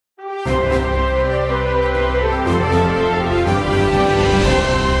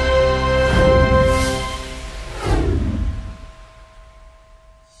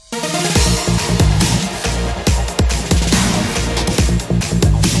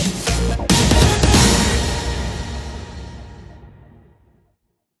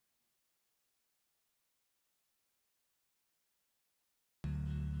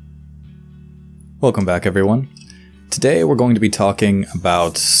Welcome back, everyone. Today we're going to be talking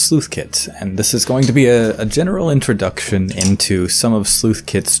about Sleuth Kit, and this is going to be a general introduction into some of Sleuth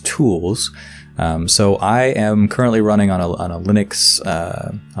Kit's tools. So I am currently running on a Linux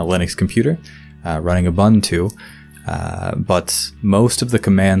computer, running Ubuntu, but most of the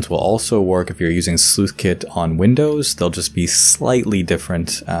commands will also work if you're using Sleuth Kit on Windows. They'll just be slightly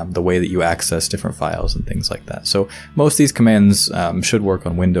different, the way that you access different files and things like that. So most of these commands should work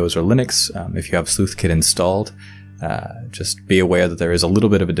on Windows or Linux. If you have Sleuth Kit installed, just be aware that there is a little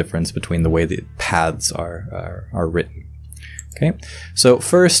bit of a difference between the way the paths are written. Okay, so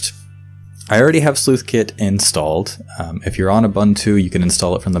first, I already have Sleuth Kit installed. If you're on Ubuntu, you can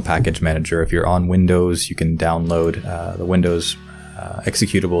install it from the package manager. If you're on Windows, you can download the Windows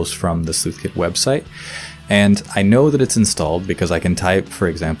executables from the Sleuth Kit website. And I know that it's installed because I can type, for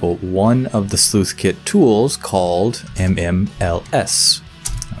example, one of the Sleuth Kit tools called MMLS.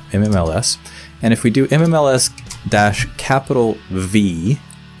 And if we do MMLS-V,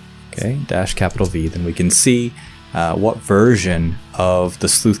 okay, -V, then we can see what version of the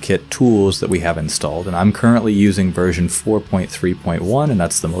Sleuth Kit tools that we have installed. And I'm currently using version 4.3.1, and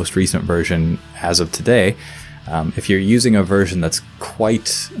that's the most recent version as of today. If you're using a version that's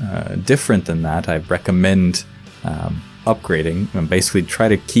quite different than that, I recommend upgrading and basically try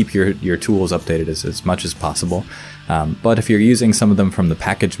to keep your tools updated as much as possible. But if you're using some of them from the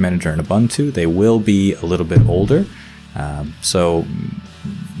package manager in Ubuntu, they will be a little bit older. So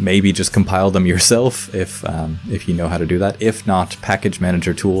maybe just compile them yourself if you know how to do that. If not, package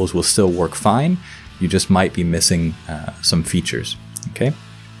manager tools will still work fine. You just might be missing some features. Okay.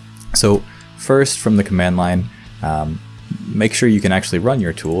 So first, from the command line, make sure you can actually run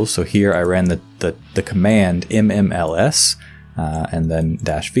your tools. So here I ran the command mmls and then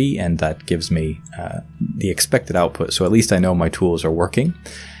 -v, and that gives me the expected output. So at least I know my tools are working.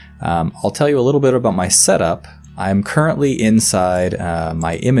 I'll tell you a little bit about my setup. I'm currently inside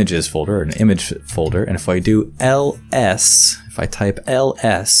my images folder, or an image folder, and if I do ls, if I type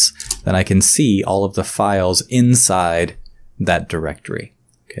ls, then I can see all of the files inside that directory.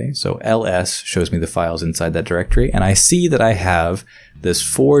 Okay, so ls shows me the files inside that directory, and I see that I have this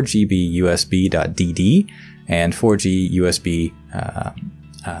 4GB USB.dd and 4G USB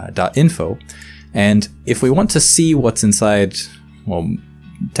 .info. And if we want to see what's inside, well,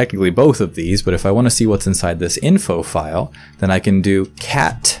 technically both of these, but if I want to see what's inside this info file, then I can do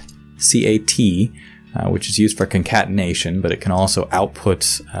cat, C-A-T, which is used for concatenation, but it can also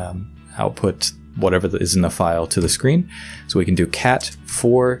output whatever is in the file to the screen. So we can do cat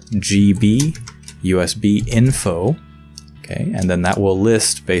 4GB USB info, okay, and then that will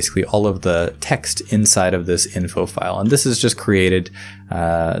list basically all of the text inside of this info file. And this is just created,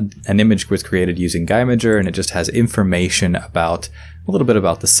 an image was created using Geimager, and it just has information about a little bit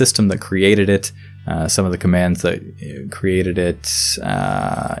about the system that created it, some of the commands that created it,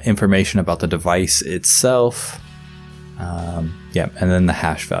 information about the device itself, yeah, and then the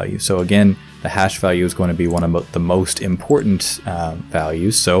hash value. So again, the hash value is going to be one of the most important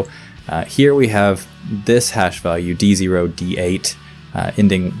values. So here we have this hash value, D0, D8,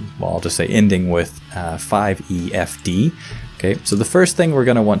 ending, well, I'll just say ending with 5EFD. Okay, so the first thing we're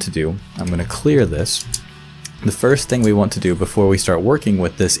going to want to do, I'm going to clear this. The first thing we want to do before we start working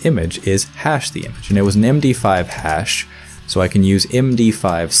with this image is hash the image. And it was an MD5 hash, so I can use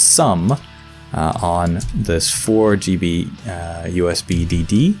MD5 sum on this 4GB USB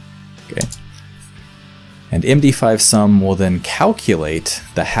DD. Okay. And MD5 sum will then calculate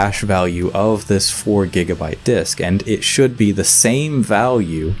the hash value of this 4GB disk, and it should be the same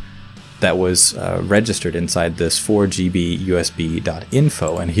value that was registered inside this 4GB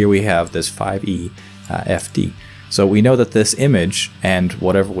USB.info. And here we have this 5EFD. So we know that this image and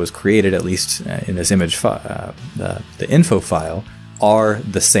whatever was created, at least in this image, the info file, are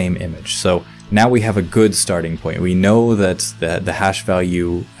the same image. So now we have a good starting point. We know that the hash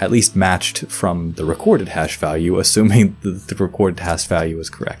value at least matched from the recorded hash value, assuming the recorded hash value is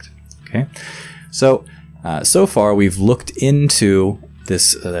correct. Okay, so so far we've looked into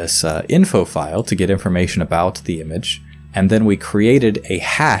this info file to get information about the image, and then we created a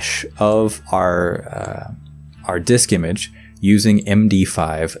hash of our disk image using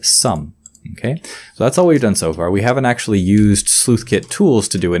MD5 sum. Okay, so that's all we've done so far. We haven't actually used Sleuth Kit tools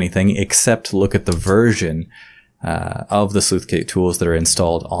to do anything except look at the version of the Sleuth Kit tools that are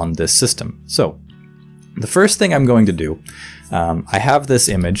installed on this system. So the first thing I'm going to do, I have this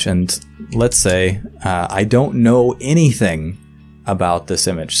image, and let's say I don't know anything about this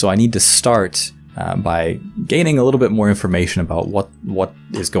image. So I need to start by gaining a little bit more information about what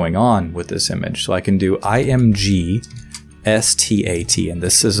is going on with this image. So I can do img STAT, and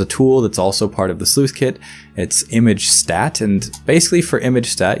this is a tool that's also part of the Sleuth Kit. It's image stat, and basically for image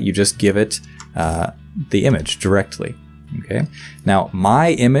stat, you just give it the image directly. Okay. Now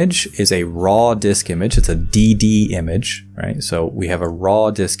my image is a raw disk image. It's a DD image, right? So we have a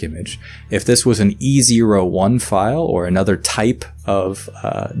raw disk image. If this was an E01 file or another type of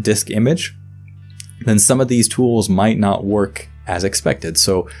disk image, then some of these tools might not work as expected.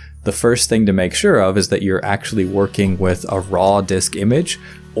 So the first thing to make sure of is that you're actually working with a raw disk image,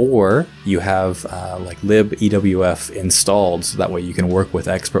 or you have like libewf installed, so that way you can work with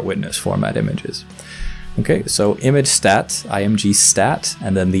expert witness format images. Okay, so image stat, img stat,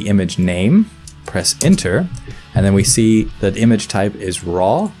 and then the image name, press enter, and then we see that image type is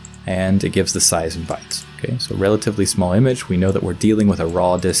raw, and it gives the size in bytes. Okay, so relatively small image. We know that we're dealing with a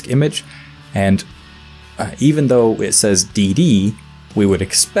raw disk image, and even though it says DD, we would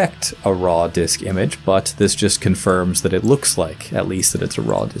expect a raw disk image, but this just confirms that it looks like, at least, that it's a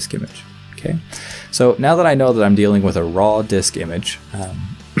raw disk image. Okay, so now that I know that I'm dealing with a raw disk image,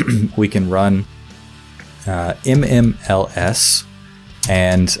 we can run mmls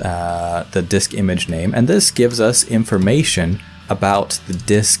and the disk image name, and this gives us information about the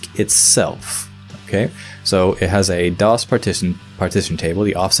disk itself. Okay, so it has a DOS partition table.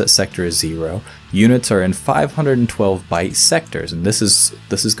 The offset sector is 0. Units are in 512 byte sectors, and this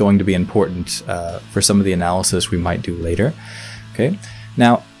is going to be important for some of the analysis we might do later. Okay,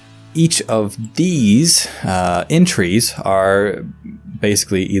 now each of these entries are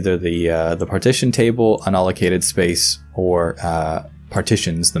basically either the partition table, unallocated space, or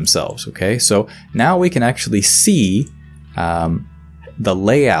partitions themselves. Okay, so now we can actually see the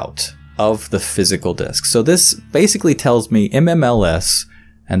layout of the physical disk. So this basically tells me mmls,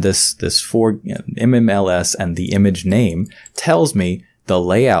 and this for mmls and the image name tells me the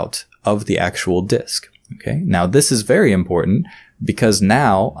layout of the actual disk. Okay, now this is very important because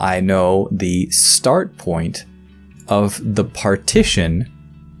now I know the start point of the partition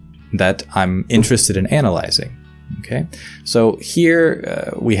that I'm interested in analyzing. Okay, so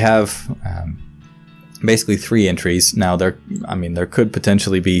here we have basically 3 entries. Now there could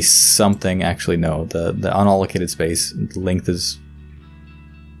potentially be something. Actually, no, the unallocated space, the length is.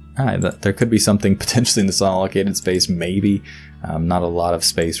 There could be something potentially in this unallocated space, maybe. Not a lot of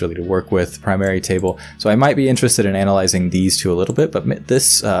space really to work with. Primary table. So I might be interested in analyzing these two a little bit, but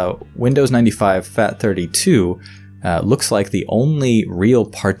this Windows 95 FAT32 looks like the only real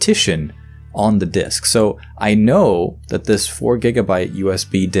partition on the disk. So I know that this 4 GB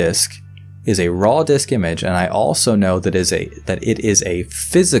USB disk is a raw disk image, and I also know that it is a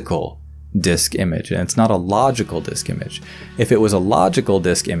physical disk image, and it's not a logical disk image. If it was a logical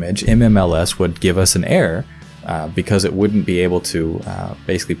disk image, mmls would give us an error because it wouldn't be able to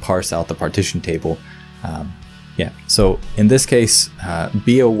basically parse out the partition table. So in this case,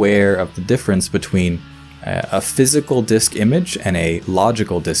 be aware of the difference between a physical disk image and a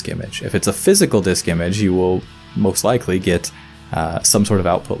logical disk image. If it's a physical disk image, you will most likely get some sort of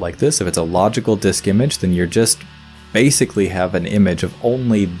output like this. If it's a logical disk image, then you're just basically have an image of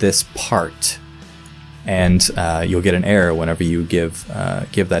only this part, and you'll get an error whenever you give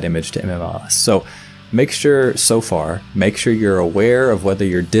that image to mmls. So make sure you're aware of whether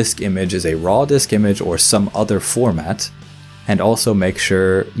your disk image is a raw disk image or some other format, and also make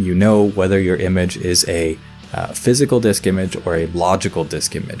sure you know whether your image is a physical disk image or a logical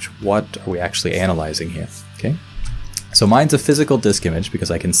disk image. What are we actually analyzing here? Okay, so mine's a physical disk image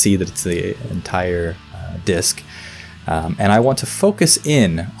because I can see that it's the entire disk. And I want to focus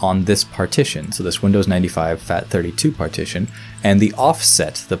in on this partition, so this Windows 95 FAT32 partition, and the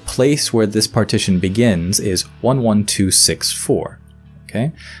offset, the place where this partition begins, is 11264.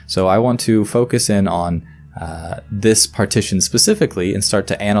 Okay, so I want to focus in on this partition specifically and start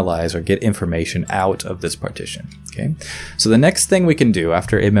to analyze or get information out of this partition. Okay, so the next thing we can do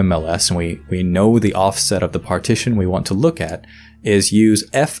after mmls, and we know the offset of the partition we want to look at, is use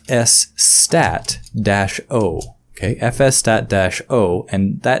fsstat-o. Okay, fsstat-o,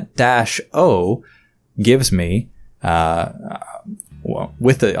 and that -o gives me,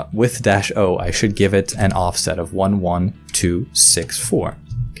 with -o, I should give it an offset of 11264.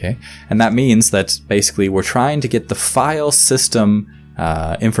 Okay, and that means that basically we're trying to get the file system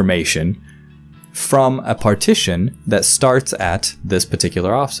information from a partition that starts at this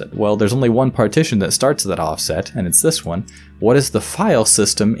particular offset. Well, there's only one partition that starts at that offset, and it's this one. What is the file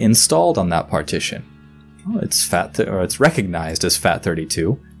system installed on that partition? Well, it's recognized as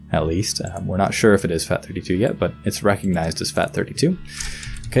FAT32, at least. We're not sure if it is FAT32 yet, but it's recognized as FAT32.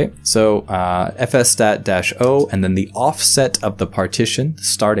 Okay, so fstat-o, and then the offset of the partition,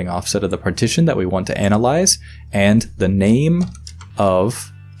 starting offset of the partition that we want to analyze, and the name of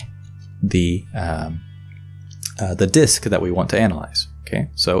the disk that we want to analyze. Okay,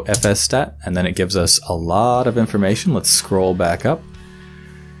 so fstat, and then it gives us a lot of information. Let's scroll back up.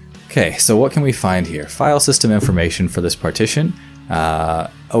 Okay, so what can we find here? File system information for this partition.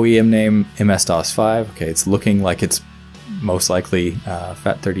 OEM name MS-DOS5. Okay, it's looking like it's most likely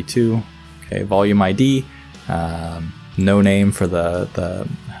FAT32. Okay, volume ID. No name for the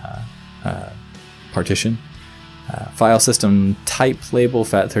partition. File system type label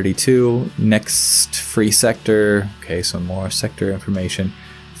FAT32. Next free sector. Okay, some more sector information.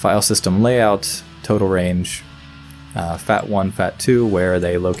 File system layout. Total range. FAT1, FAT2. Where are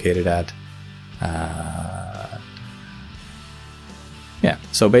they located at? Yeah,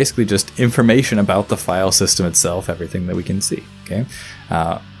 so basically just information about the file system itself, everything that we can see, okay?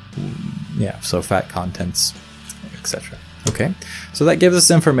 Yeah, so FAT contents, etc. Okay, so that gives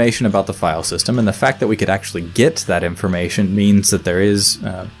us information about the file system, and the fact that we could actually get that information means that there is,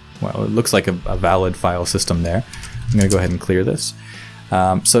 well, it looks like a valid file system there. I'm going to go ahead and clear this.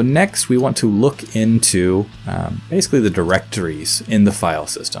 So next we want to look into basically the directories in the file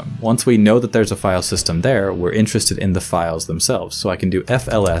system. Once we know that there's a file system there, we're interested in the files themselves. So I can do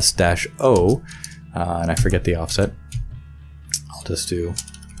fls-o, and I forget the offset. I'll just do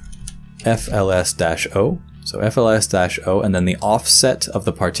fls-o. So fls-o, and then the offset of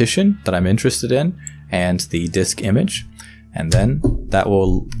the partition that I'm interested in, and the disk image. And then that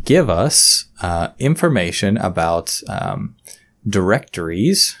will give us information about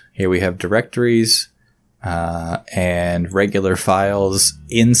directories. Here we have directories and regular files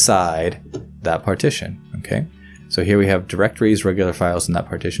inside that partition. Okay, so here we have directories, regular files in that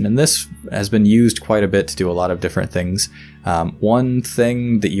partition, and this has been used quite a bit to do a lot of different things. One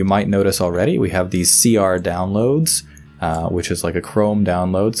thing that you might notice already, we have these CR downloads, which is like a Chrome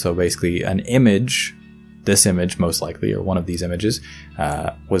download. So basically an image, this image most likely, or one of these images,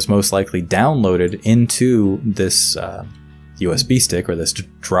 was most likely downloaded into this USB stick or this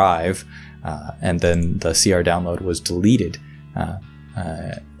drive, and then the CR download was deleted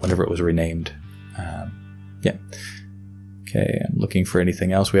whenever it was renamed. Yeah. Okay, I'm looking for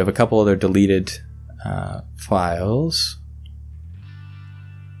anything else. We have a couple other deleted files.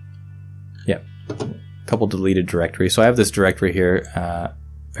 Yeah, a couple deleted directories. So I have this directory here,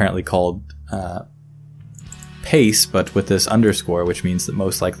 apparently called pace, but with this underscore, which means that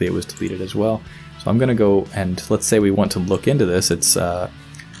most likely it was deleted as well. So I'm going to go and let's say we want to look into this. It's inode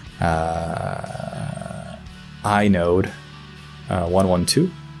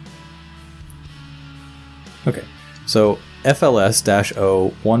 112. Okay, so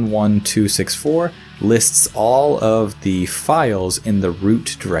fls-o11264 lists all of the files in the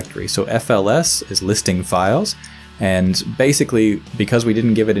root directory. So fls is listing files, and basically because we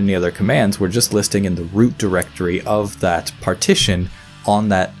didn't give it any other commands, we're just listing in the root directory of that partition on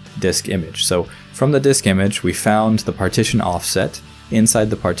that disk image. So from the disk image, we found the partition offset. Inside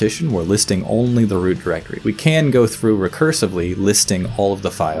the partition, we're listing only the root directory. We can go through recursively listing all of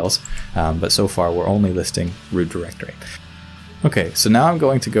the files, but so far we're only listing root directory. Okay, so now I'm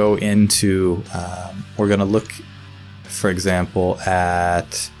going to go into, we're going to look, for example,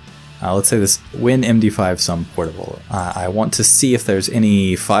 at, let's say this WinMD5 sum portable. I want to see if there's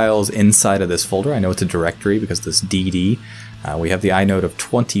any files inside of this folder. I know it's a directory because this DD. We have the inode of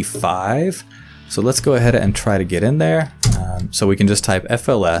 25. So let's go ahead and try to get in there. So we can just type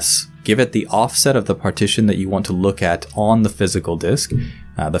fls, give it the offset of the partition that you want to look at on the physical disk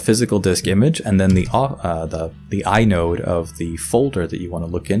image, and then the inode of the folder that you want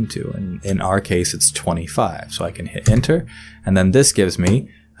to look into. And in our case, it's 25. So I can hit enter, and then this gives me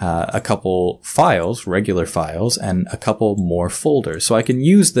a couple files, regular files, and a couple more folders. So I can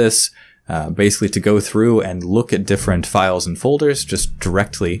use this basically to go through and look at different files and folders just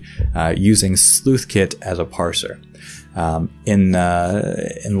directly using Sleuth Kit as a parser. In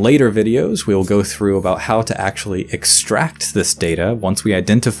later videos, we'll go through about how to actually extract this data once we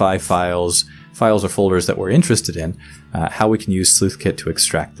identify files or folders that we're interested in, how we can use Sleuth Kit to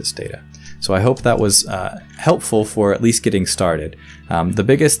extract this data. So I hope that was helpful for at least getting started. The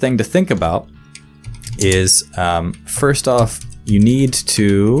biggest thing to think about is, first off, you need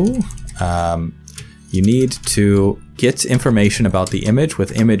to get information about the image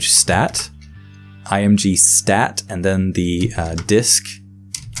with image stat, img stat, and then the disk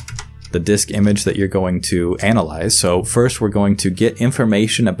image that you're going to analyze. So first we're going to get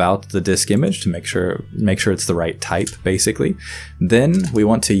information about the disk image to make sure it's the right type, basically. Then we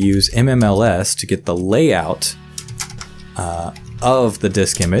want to use mmls to get the layout of the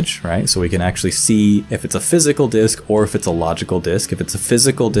disk image, right? So we can actually see if it's a physical disk or if it's a logical disk. If it's a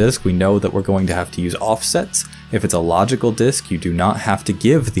physical disk, we know that we're going to have to use offsets. If it's a logical disk, you do not have to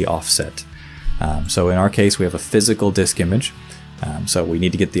give the offset. So in our case, we have a physical disk image. So we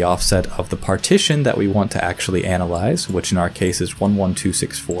need to get the offset of the partition that we want to actually analyze, which in our case is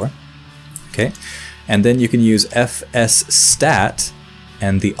 11264. Okay, and then you can use fsstat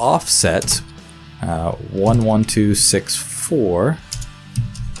and the offset 11264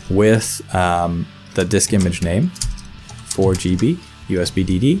 with the disk image name 4GB USB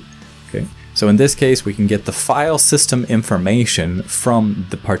DD. Okay, so in this case, we can get the file system information from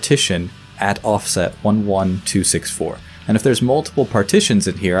the partition at offset 11264. And if there's multiple partitions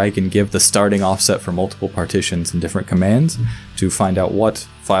in here, I can give the starting offset for multiple partitions in different commands to find out what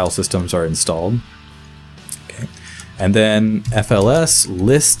file systems are installed. Okay. And then FLS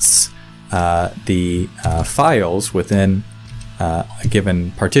lists the files within a given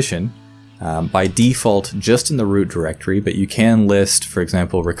partition by default just in the root directory, but you can list, for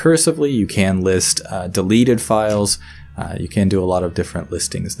example, recursively, you can list deleted files, you can do a lot of different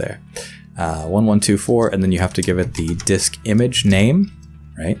listings there. 1124, and then you have to give it the disk image name,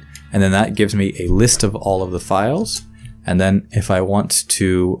 right? And then that gives me a list of all of the files. And then if I want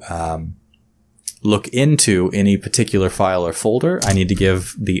to look into any particular file or folder, I need to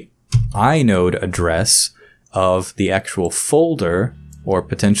give the inode address of the actual folder or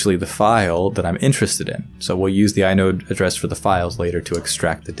potentially the file that I'm interested in. So we'll use the inode address for the files later to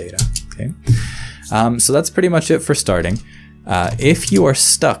extract the data. Okay, so that's pretty much it for starting. If you are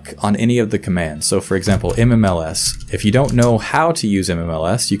stuck on any of the commands, so for example, MMLS, if you don't know how to use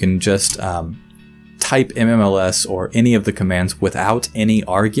MMLS, you can just type MMLS or any of the commands without any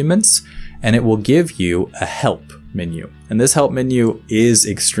arguments, and it will give you a help menu. And this help menu is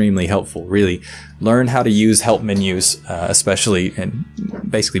extremely helpful, really. Learn how to use help menus, especially in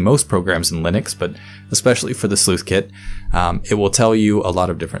basically most programs in Linux, but especially for the Sleuth Kit. It will tell you a lot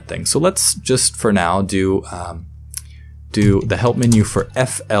of different things. So let's just for now do the help menu for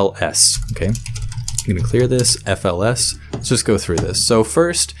FLS. Okay, I'm going to clear this, FLS. Let's just go through this. So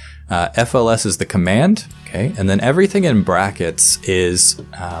first, FLS is the command, okay, and then everything in brackets is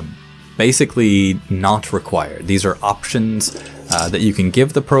basically not required. These are options that you can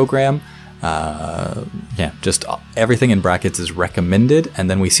give the program. Yeah, just everything in brackets is recommended, and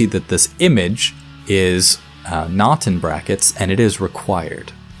then we see that this image is not in brackets and it is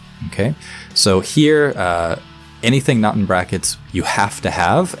required. Okay, so here, anything not in brackets you have to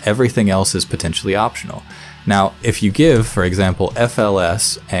have, everything else is potentially optional. Now, if you give, for example,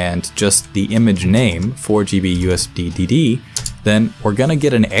 FLS and just the image name 4GB USB DD, then we're going to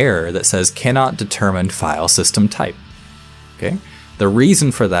get an error that says cannot determine file system type. Okay? The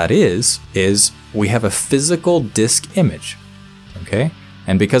reason for that is we have a physical disk image. Okay?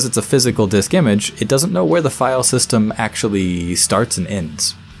 And because it's a physical disk image, it doesn't know where the file system actually starts and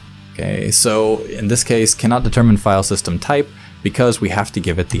ends. Okay, so in this case, cannot determine file system type because we have to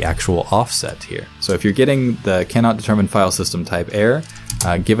give it the actual offset here. So if you're getting the cannot determine file system type error,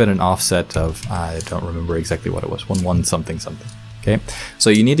 give it an offset of, I don't remember exactly what it was, 11 something something. Okay, so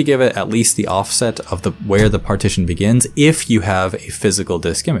you need to give it at least the offset of where the partition begins if you have a physical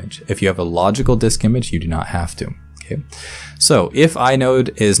disk image. If you have a logical disk image, you do not have to. Okay, so if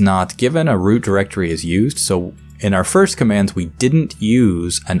inode is not given, a root directory is used. So in our first commands, we didn't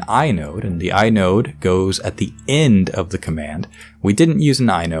use an inode, and the inode goes at the end of the command. We didn't use an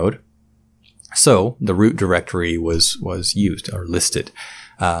inode, so the root directory was used or listed.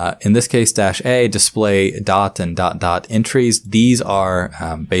 In this case, -a, display dot and dot entries. These are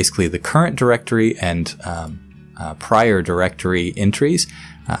basically the current directory and prior directory entries.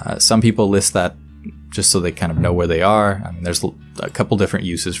 Some people list that just so they kind of know where they are. I mean, there's a couple different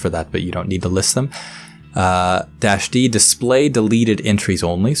uses for that, but you don't need to list them. -d, display deleted entries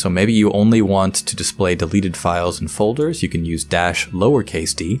only. So maybe you only want to display deleted files and folders. You can use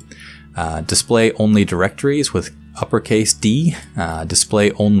 -d. Display only directories with uppercase D.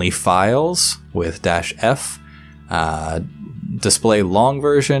 Display only files with -f. Display long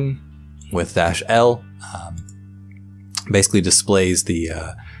version with -l. Basically displays the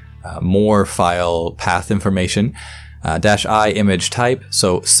more file path information. -i image type.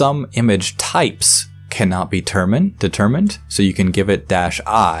 So some image types cannot be determined, so you can give it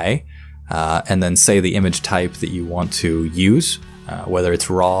 -i and then say the image type that you want to use, whether it's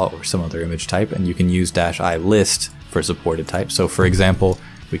raw or some other image type, and you can use -i list for supported type. So for example,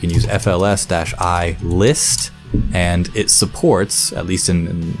 we can use FLS-i list, and it supports, at least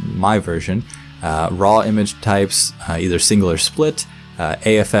in my version, raw image types, either single or split,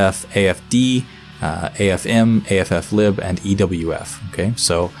 AFF, AFD, AFM, AFFlib, and EWF. Okay,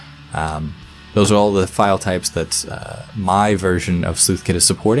 so those are all the file types that my version of Sleuth Kit is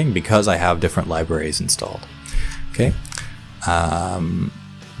supporting because I have different libraries installed. Okay.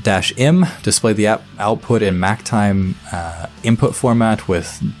 -M, display the output in MacTime input format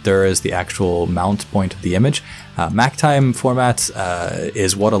with dir as the actual mount point of the image. MacTime format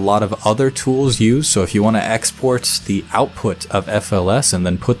is what a lot of other tools use, so if you want to export the output of FLS and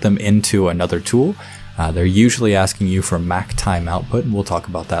then put them into another tool, they're usually asking you for MacTime output, and we'll talk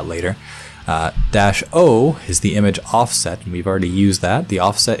about that later. -O is the image offset, and we've already used that, the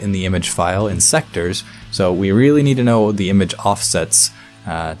offset in the image file in sectors, so we really need to know the image offsets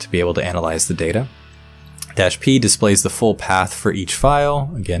to be able to analyze the data. -P displays the full path for each file.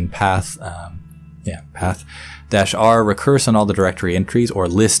 Again, path. Path. -R recurse on all the directory entries or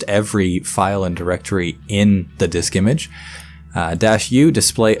list every file and directory in the disk image. -U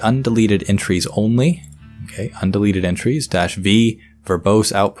display undeleted entries only. Okay, undeleted entries. -V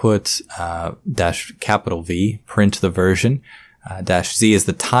verbose output. -V print the version. -Z is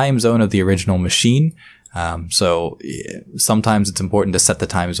the time zone of the original machine. So sometimes it's important to set the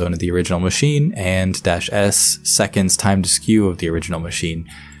time zone of the original machine, and -S seconds time to skew of the original machine.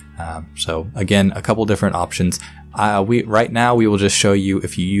 So again, a couple different options. Right now we will just show you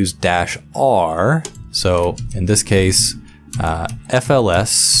if you use -R. So in this case,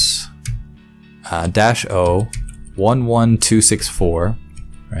 FLS -O 11264,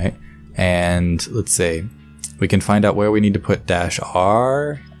 right? And let's say we can find out where we need to put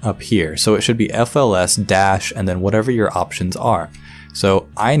 -R up here. So it should be FLS dash and then whatever your options are. So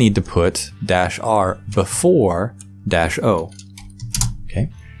I need to put -R before -O. Okay.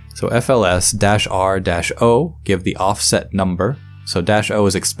 So FLS -R -O give the offset number. So -O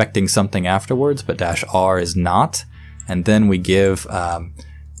is expecting something afterwards, but -R is not. And then we give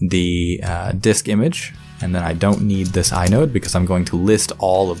the disk image, and then I don't need this inode because I'm going to list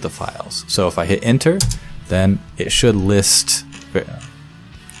all of the files. So if I hit enter, then it should list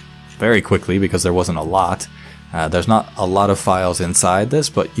very quickly because there wasn't a lot. There's not a lot of files inside this,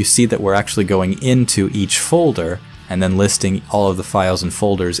 but you see that we're actually going into each folder and then listing all of the files and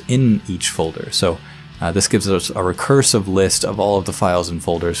folders in each folder. So this gives us a recursive list of all of the files and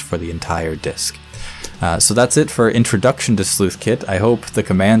folders for the entire disk. So that's it for Introduction to Sleuth Kit. I hope the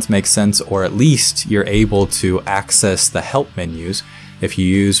commands make sense, or at least you're able to access the help menus if you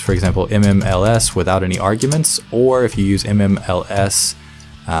use, for example, mmls without any arguments, or if you use mmls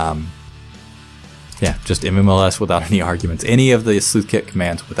just mmls without any arguments. Any of the Sleuth Kit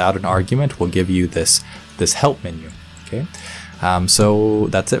commands without an argument will give you this help menu. Okay, so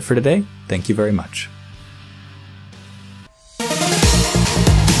that's it for today. Thank you very much.